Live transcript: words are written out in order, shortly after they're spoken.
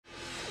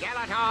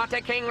Skeletor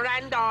to King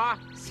Randor!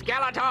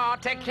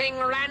 Skeletor to King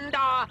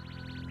Randor!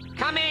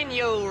 Come in,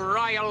 you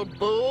royal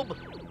boob!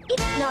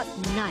 It's not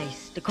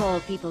nice to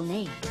call people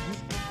names.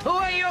 Who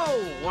are you,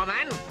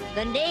 woman?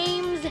 The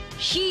name's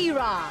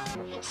She-Ra.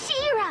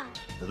 She-Ra!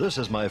 This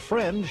is my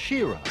friend,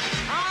 She-Ra.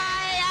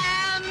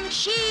 I am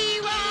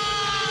She-Ra!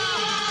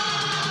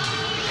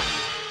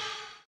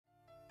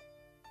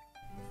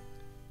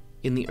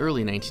 In the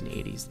early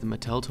 1980s, the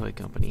Mattel Toy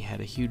Company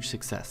had a huge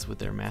success with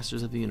their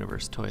Masters of the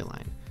Universe toy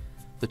line.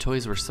 The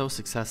toys were so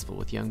successful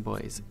with young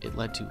boys, it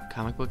led to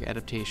comic book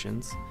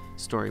adaptations,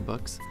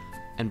 storybooks,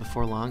 and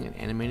before long, an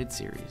animated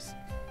series.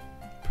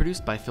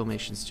 Produced by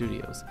Filmation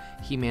Studios,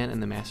 He-Man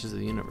and the Masters of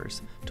the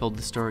Universe told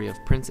the story of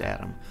Prince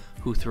Adam,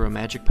 who through a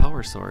magic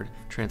power sword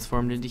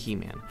transformed into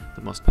He-Man,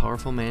 the most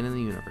powerful man in the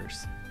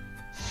universe.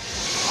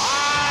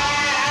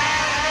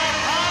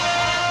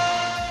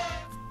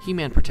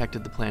 He-Man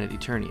protected the planet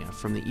Eternia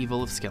from the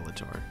evil of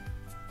Skeletor.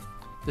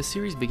 The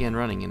series began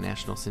running in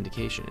national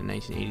syndication in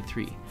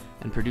 1983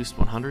 and produced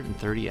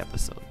 130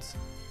 episodes.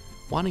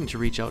 Wanting to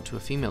reach out to a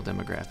female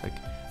demographic,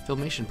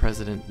 Filmation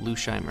president Lou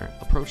Schiemer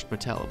approached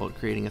Mattel about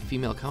creating a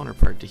female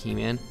counterpart to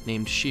He-Man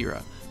named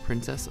She-Ra,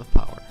 Princess of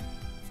Power.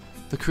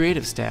 The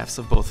creative staffs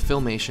of both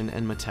Filmation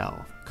and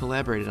Mattel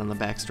collaborated on the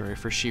backstory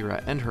for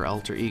She-Ra and her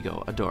alter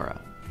ego, Adora.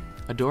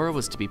 Adora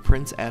was to be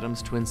Prince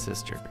Adam's twin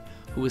sister,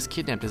 who was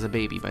kidnapped as a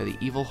baby by the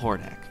evil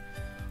Hordak.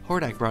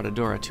 Hordak brought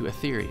Adora to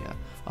Etheria,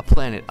 a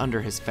planet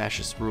under his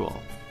fascist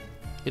rule.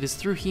 It is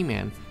through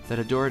He-Man that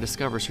Adora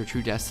discovers her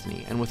true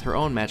destiny and with her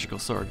own magical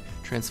sword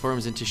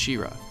transforms into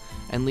She-Ra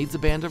and leads a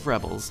band of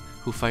rebels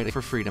who fight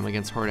for freedom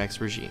against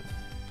Hordak's regime.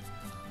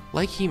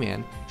 Like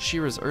He-Man,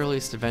 She-Ra's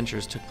earliest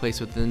adventures took place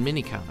within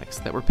mini-comics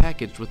that were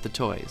packaged with the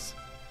toys.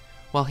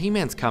 While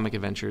He-Man's comic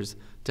adventures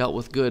dealt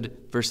with good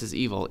versus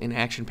evil in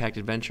action-packed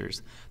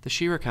adventures, the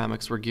She-Ra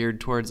comics were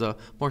geared towards a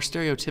more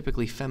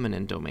stereotypically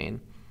feminine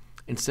domain.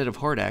 Instead of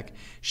Hordak,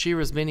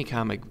 She-Ra's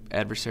mini-comic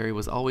adversary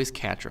was always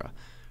Catra,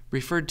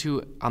 referred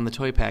to on the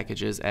toy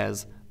packages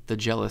as the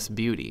Jealous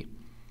Beauty.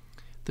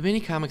 The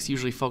mini-comics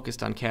usually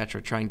focused on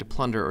Catra trying to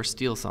plunder or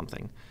steal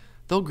something.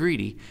 Though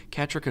greedy,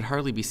 Catra could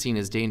hardly be seen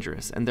as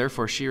dangerous, and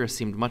therefore She-Ra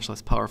seemed much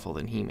less powerful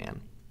than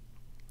He-Man.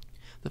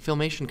 The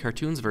Filmation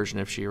Cartoons version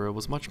of She-Ra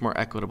was much more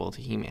equitable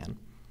to He-Man.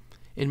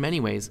 In many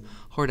ways,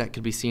 Hordak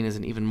could be seen as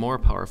an even more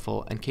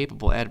powerful and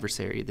capable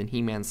adversary than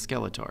He-Man's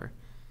Skeletor.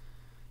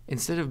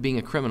 Instead of being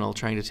a criminal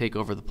trying to take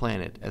over the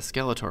planet, as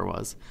Skeletor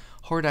was,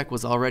 Hordak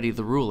was already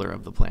the ruler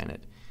of the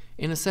planet.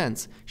 In a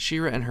sense,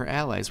 She-Ra and her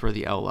allies were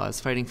the outlaws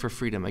fighting for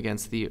freedom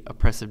against the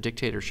oppressive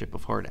dictatorship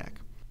of Hordak.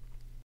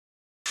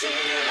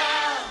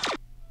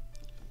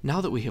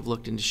 Now that we have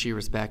looked into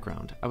She-Ra's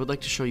background, I would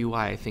like to show you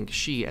why I think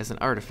she, as an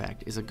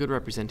artifact, is a good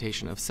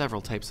representation of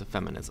several types of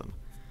feminism.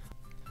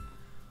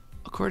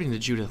 According to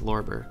Judith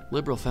Lorber,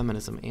 liberal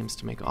feminism aims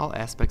to make all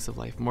aspects of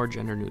life more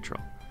gender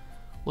neutral.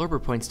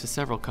 Lorber points to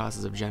several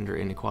causes of gender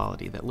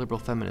inequality that liberal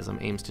feminism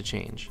aims to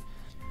change.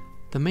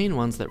 The main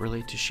ones that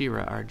relate to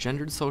She-Ra are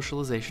gendered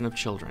socialization of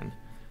children,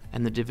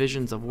 and the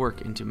divisions of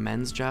work into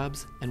men's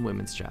jobs and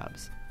women's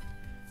jobs.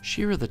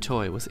 She-Ra the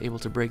toy was able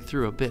to break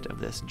through a bit of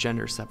this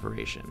gender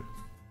separation.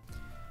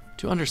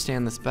 To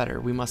understand this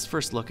better, we must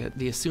first look at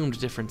the assumed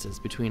differences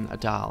between a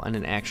doll and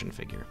an action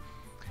figure.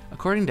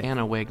 According to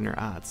Anna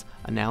Wagner-Ott's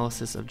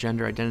Analysis of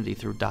Gender Identity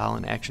Through Doll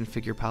and Action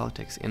Figure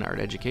Politics in Art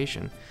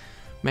Education,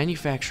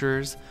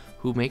 manufacturers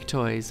who make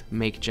toys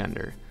make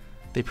gender.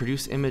 They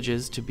produce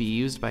images to be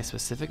used by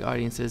specific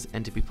audiences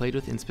and to be played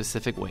with in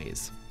specific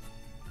ways.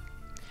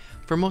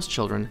 For most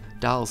children,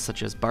 dolls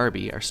such as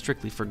Barbie are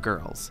strictly for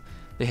girls.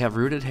 They have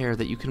rooted hair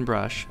that you can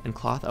brush and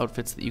cloth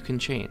outfits that you can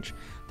change.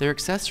 Their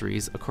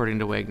accessories, according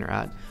to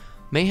Wagner-Ott,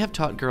 may have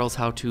taught girls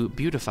how to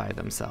beautify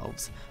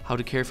themselves, how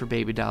to care for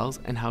baby dolls,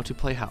 and how to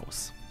play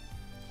house.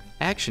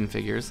 Action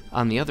figures,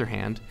 on the other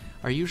hand,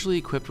 are usually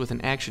equipped with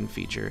an action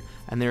feature,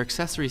 and their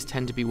accessories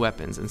tend to be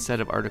weapons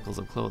instead of articles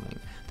of clothing,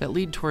 that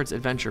lead towards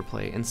adventure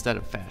play instead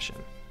of fashion.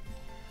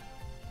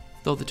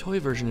 Though the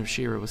toy version of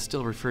She-Ra was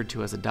still referred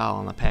to as a doll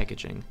on the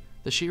packaging,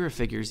 the She-Ra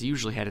figures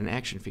usually had an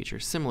action feature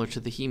similar to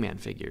the He-Man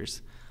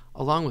figures,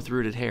 along with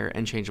rooted hair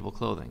and changeable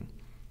clothing.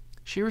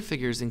 She-Ra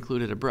figures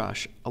included a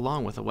brush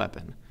along with a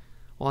weapon.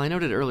 While I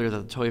noted earlier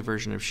that the toy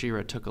version of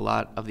She-Ra took a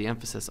lot of the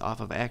emphasis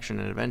off of action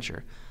and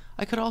adventure,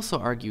 I could also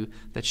argue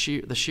that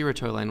the She-Ra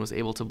toy line was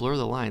able to blur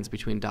the lines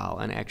between doll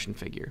and action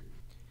figure.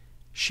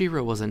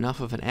 She-Ra was enough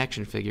of an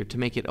action figure to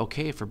make it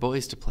okay for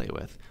boys to play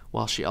with,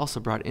 while she also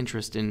brought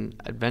interest in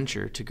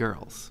adventure to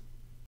girls.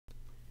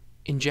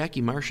 In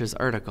Jackie Marsh's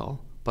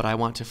article, But I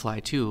Want to Fly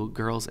Too,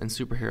 Girls and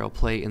Superhero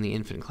Play in the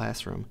Infant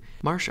Classroom,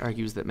 Marsh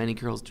argues that many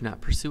girls do not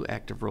pursue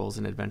active roles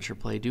in adventure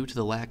play due to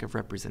the lack of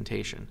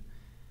representation.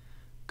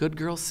 Good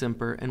girls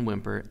simper and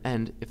whimper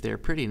and, if they are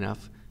pretty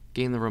enough,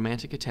 gain the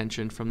romantic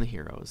attention from the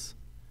heroes.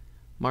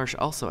 Marsh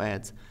also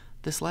adds,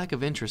 this lack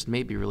of interest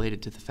may be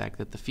related to the fact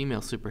that the female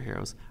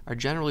superheroes are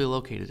generally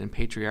located in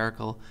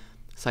patriarchal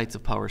sites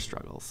of power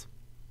struggles.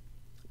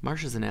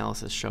 Marsh's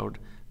analysis showed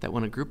that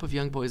when a group of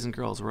young boys and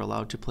girls were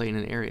allowed to play in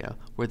an area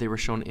where they were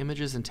shown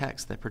images and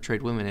text that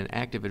portrayed women in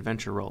active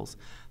adventure roles,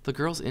 the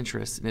girls'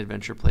 interest in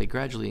adventure play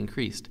gradually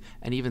increased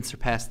and even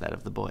surpassed that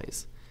of the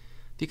boys.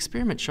 The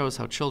experiment shows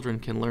how children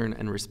can learn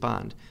and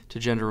respond to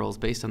gender roles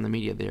based on the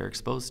media they are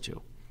exposed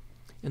to.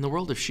 In the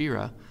world of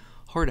She-Ra,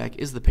 Hordak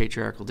is the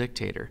patriarchal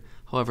dictator.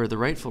 However, the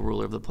rightful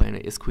ruler of the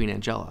planet is Queen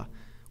Angela.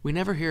 We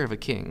never hear of a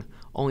king,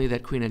 only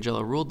that Queen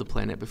Angela ruled the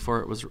planet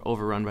before it was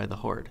overrun by the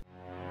Horde.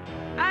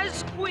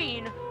 As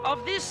queen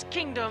of this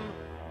kingdom,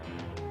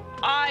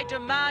 I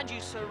demand you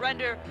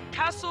surrender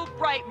Castle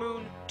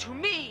Brightmoon to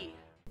me.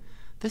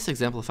 This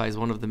exemplifies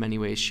one of the many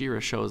ways She-Ra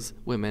shows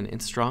women in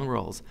strong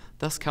roles,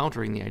 thus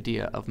countering the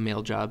idea of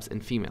male jobs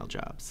and female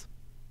jobs.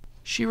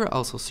 She-Ra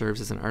also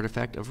serves as an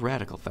artifact of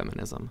radical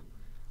feminism.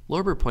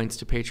 Lorber points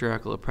to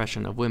patriarchal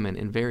oppression of women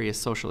in various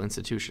social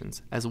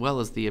institutions, as well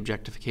as the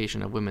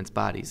objectification of women's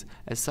bodies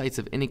as sites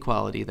of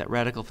inequality that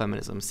radical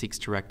feminism seeks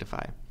to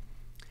rectify.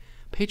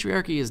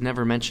 Patriarchy is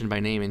never mentioned by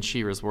name in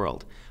She-Ra's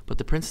world, but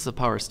the Princess of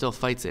Power still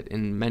fights it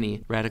in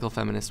many radical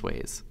feminist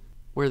ways.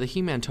 Where the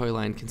He-Man toy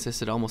line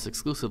consisted almost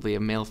exclusively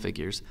of male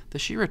figures, the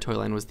She-Ra toy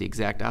line was the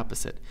exact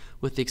opposite.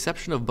 With the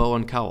exception of Bow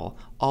and Cowl,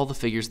 all the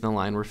figures in the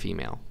line were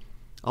female.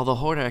 Although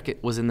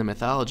Hordak was in the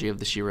mythology of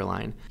the She-Ra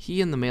line,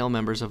 he and the male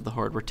members of the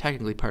Horde were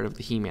technically part of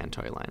the He-Man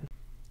toy line.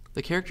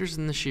 The characters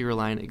in the She-Ra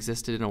line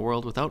existed in a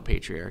world without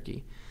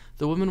patriarchy.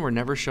 The women were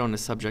never shown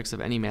as subjects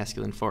of any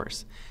masculine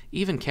force.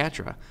 Even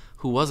Catra,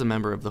 who was a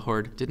member of the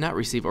Horde, did not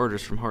receive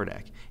orders from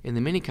Hordak. In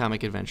the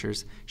mini-comic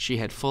adventures, she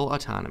had full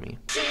autonomy.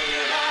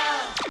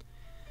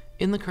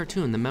 In the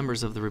cartoon, the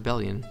members of the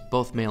rebellion,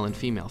 both male and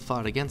female,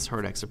 fought against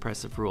Hordak's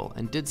oppressive rule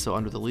and did so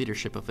under the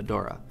leadership of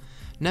Fedora.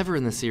 Never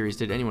in the series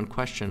did anyone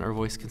question or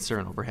voice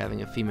concern over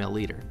having a female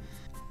leader.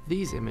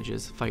 These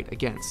images fight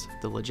against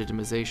the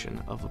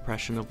legitimization of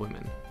oppression of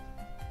women.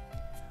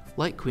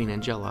 Like Queen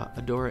Angela,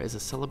 Adora is a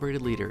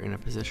celebrated leader in a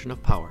position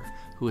of power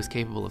who is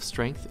capable of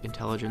strength,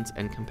 intelligence,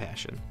 and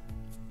compassion.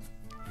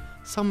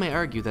 Some may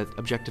argue that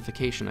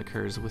objectification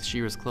occurs with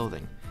She-Ra's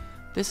clothing.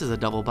 This is a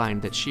double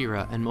bind that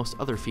She-Ra and most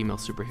other female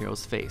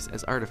superheroes face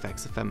as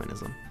artifacts of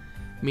feminism,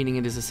 meaning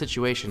it is a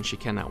situation she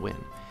cannot win.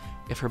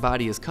 If her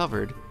body is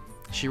covered,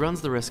 she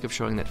runs the risk of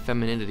showing that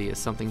femininity is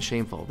something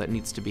shameful that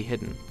needs to be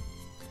hidden.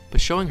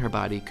 But showing her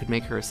body could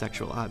make her a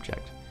sexual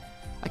object.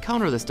 I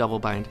counter this double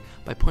bind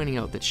by pointing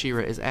out that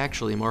She-Ra is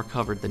actually more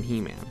covered than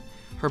He-Man.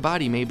 Her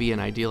body may be an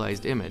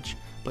idealized image,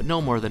 but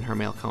no more than her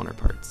male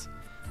counterparts.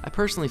 I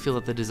personally feel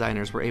that the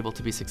designers were able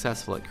to be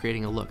successful at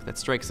creating a look that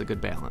strikes a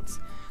good balance.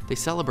 They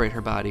celebrate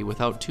her body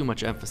without too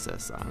much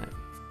emphasis on it.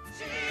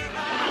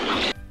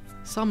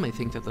 Some may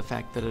think that the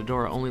fact that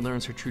Adora only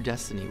learns her true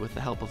destiny with the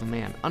help of a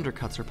man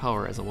undercuts her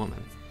power as a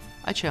woman.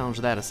 I challenge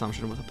that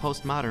assumption with a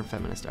postmodern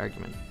feminist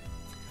argument.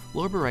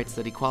 Lorber writes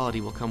that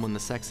equality will come when the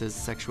sexes,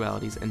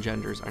 sexualities, and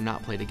genders are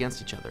not played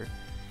against each other.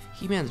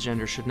 He-Man's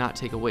gender should not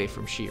take away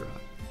from She-Ra.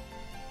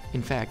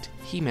 In fact,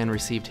 He-Man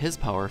received his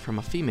power from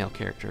a female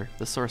character,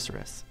 the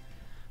Sorceress.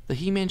 The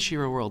He-Man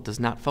She-Ra world does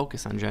not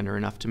focus on gender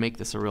enough to make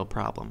this a real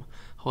problem.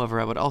 However,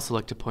 I would also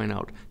like to point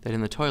out that in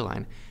the toy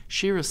line,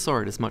 She-Ra's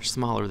sword is much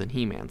smaller than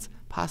He-Man's,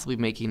 possibly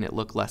making it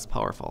look less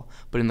powerful,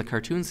 but in the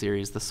cartoon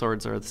series, the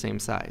swords are the same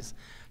size,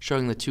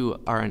 showing the two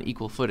are on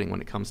equal footing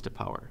when it comes to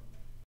power.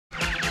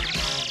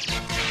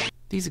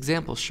 These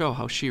examples show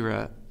how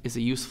She-Ra is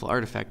a useful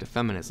artifact of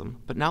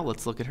feminism, but now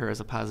let's look at her as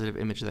a positive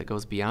image that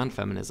goes beyond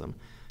feminism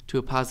to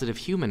a positive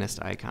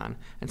humanist icon,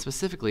 and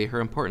specifically her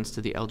importance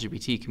to the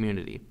LGBT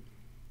community.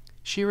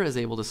 She-Ra is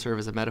able to serve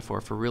as a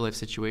metaphor for real-life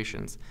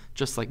situations,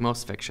 just like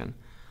most fiction.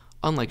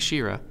 Unlike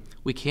She-Ra,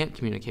 we can't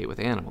communicate with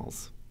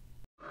animals.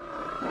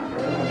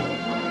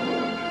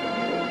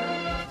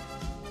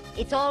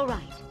 It's all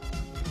right.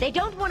 They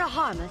don't want to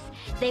harm us.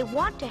 They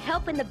want to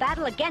help in the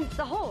battle against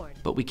the Horde.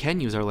 But we can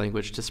use our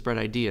language to spread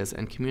ideas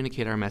and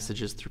communicate our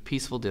messages through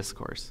peaceful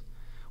discourse.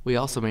 We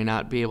also may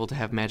not be able to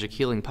have magic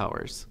healing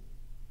powers.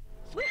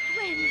 Swift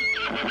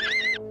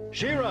Wind!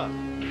 She-Ra!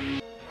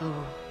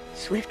 Oh,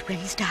 Swift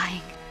Wind's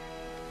dying.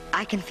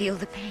 I can feel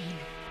the pain.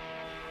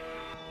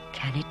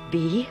 Can it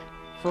be?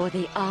 For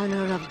the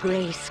honor of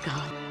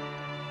Grayskull.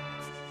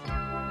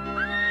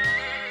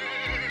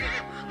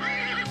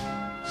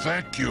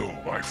 Thank you,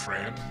 my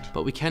friend.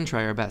 But we can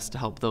try our best to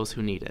help those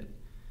who need it.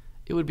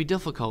 It would be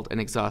difficult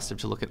and exhaustive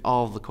to look at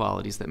all of the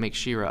qualities that make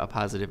She-Ra a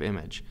positive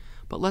image,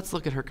 but let's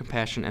look at her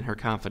compassion and her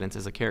confidence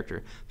as a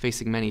character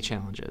facing many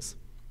challenges.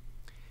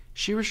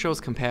 She-Ra shows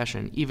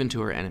compassion even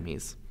to her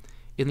enemies.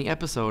 In the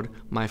episode,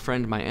 My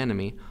Friend, My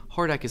Enemy,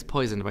 Hordak is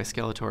poisoned by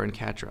Skeletor and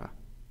Catra.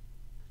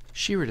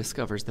 She-Ra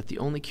discovers that the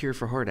only cure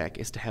for Hordak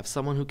is to have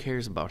someone who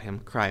cares about him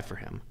cry for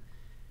him.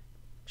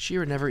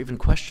 She-Ra never even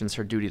questions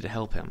her duty to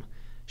help him.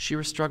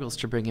 She-Ra struggles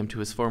to bring him to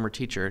his former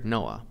teacher,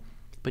 Noah.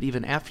 But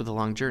even after the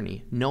long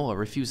journey, Noah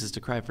refuses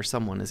to cry for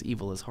someone as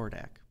evil as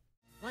Hordak.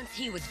 Once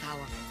he was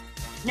powerful.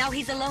 Now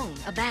he's alone,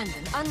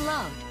 abandoned,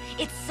 unloved.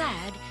 It's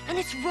sad, and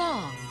it's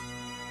wrong.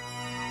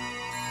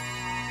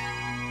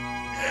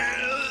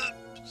 Help!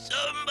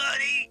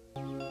 Somebody!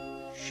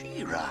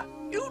 She-Ra,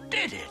 you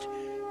did it!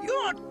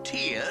 Your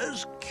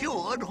tears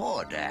cured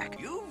Hordak.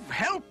 You've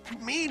helped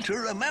me to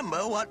remember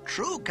what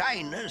true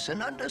kindness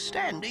and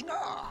understanding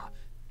are.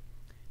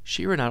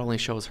 She-Ra not only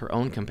shows her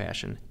own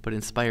compassion, but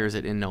inspires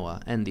it in Noah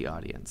and the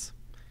audience.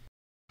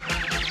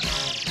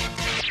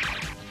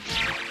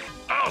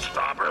 I'll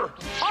stop her.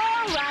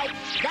 All right,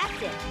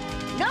 that's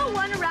it. No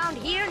one around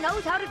here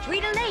knows how to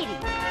treat a lady.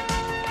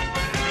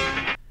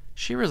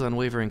 She-Ra's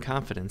unwavering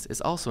confidence is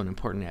also an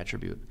important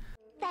attribute.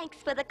 Thanks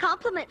for the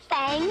compliment,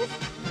 Fangs.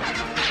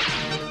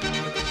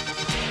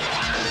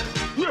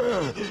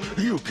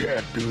 You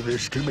can't do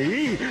this to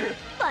me.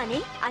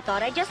 Funny, I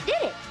thought I just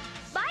did it.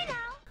 Bye now.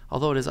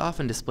 Although it is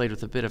often displayed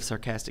with a bit of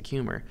sarcastic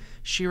humor,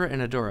 She-Ra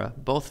and Adora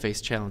both face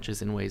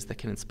challenges in ways that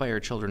can inspire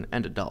children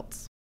and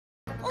adults.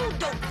 Oh,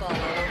 don't fall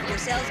all over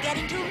yourselves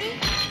getting to me.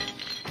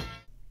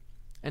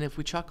 And if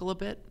we chuckle a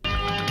bit,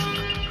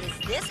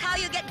 Is this how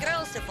you get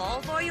girls to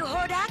fall for you,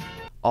 Hordak?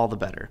 all the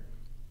better.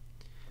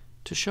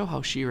 To show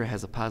how She-Ra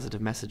has a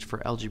positive message for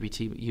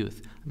LGBT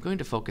youth, I'm going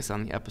to focus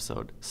on the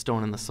episode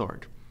Stone and the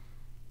Sword.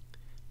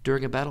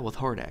 During a battle with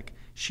Hordak,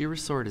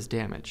 She-Ra's sword is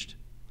damaged.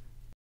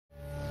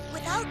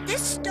 Without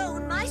this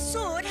stone, my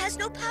sword has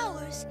no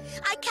powers.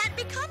 I can't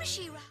become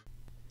She-Ra.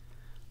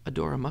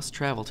 Adora must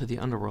travel to the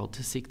underworld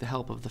to seek the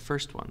help of the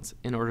First Ones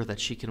in order that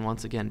she can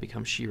once again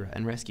become She-Ra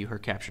and rescue her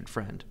captured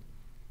friend.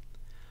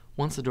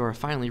 Once Adora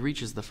finally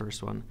reaches the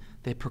First One,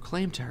 they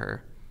proclaim to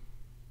her,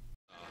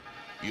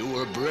 You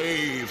were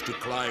brave to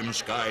climb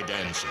Sky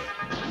Dancer.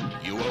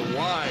 You were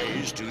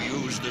wise to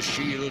use the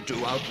shield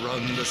to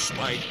outrun the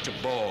spiked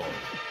ball.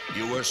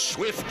 You were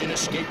swift in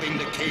escaping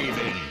the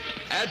cave-in,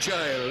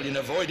 agile in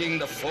avoiding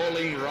the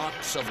falling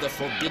rocks of the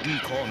Forbidden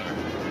Corner,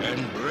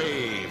 and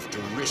brave to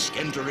risk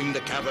entering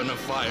the Cavern of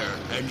Fire.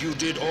 And you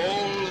did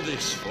all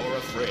this for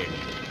a friend.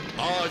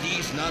 Are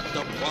these not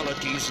the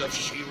qualities of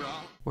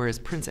She-Ra? Whereas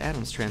Prince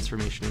Adam's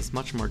transformation is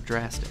much more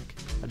drastic.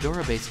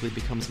 Adora basically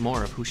becomes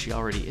more of who she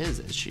already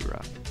is as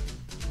She-Ra.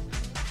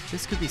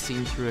 This could be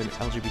seen through an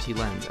LGBT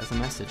lens as a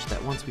message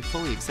that once we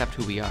fully accept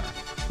who we are,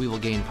 we will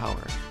gain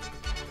power.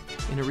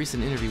 In a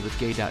recent interview with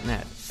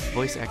Gay.net,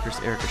 voice actress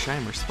Erika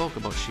Schiemer spoke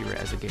about She-Ra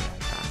as a gay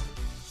icon.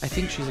 I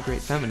think she's a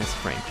great feminist,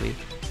 frankly,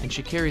 and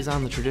she carries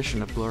on the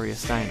tradition of Gloria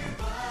Steinem.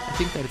 I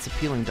think that it's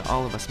appealing to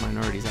all of us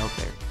minorities out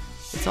there.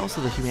 It's also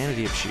the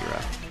humanity of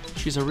She-Ra.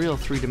 She's a real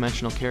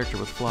three-dimensional character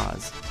with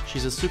flaws.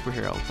 She's a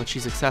superhero, but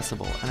she's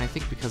accessible, and I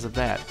think because of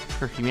that,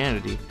 her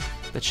humanity,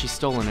 that she's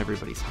stolen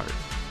everybody's heart.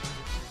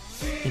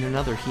 In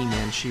another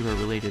He-Man She-Ra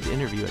related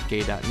interview at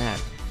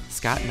Gay.net,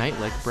 Scott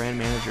Knightlick, brand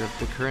manager of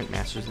the current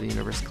Masters of the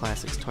Universe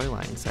Classics toy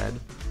line, said,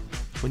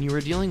 "When you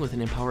are dealing with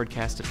an empowered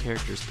cast of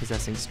characters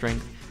possessing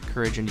strength,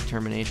 courage, and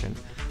determination,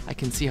 I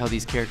can see how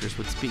these characters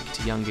would speak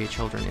to young gay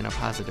children in a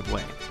positive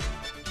way."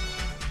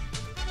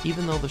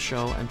 Even though the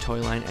show and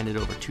toy line ended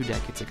over 2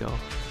 decades ago,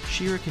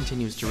 She-Ra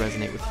continues to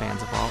resonate with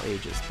fans of all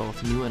ages,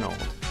 both new and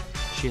old.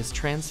 She has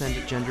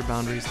transcended gender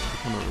boundaries to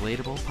become a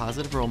relatable,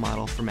 positive role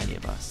model for many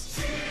of us.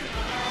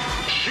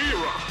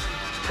 She-Ra,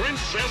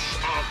 Princess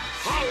of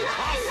Power.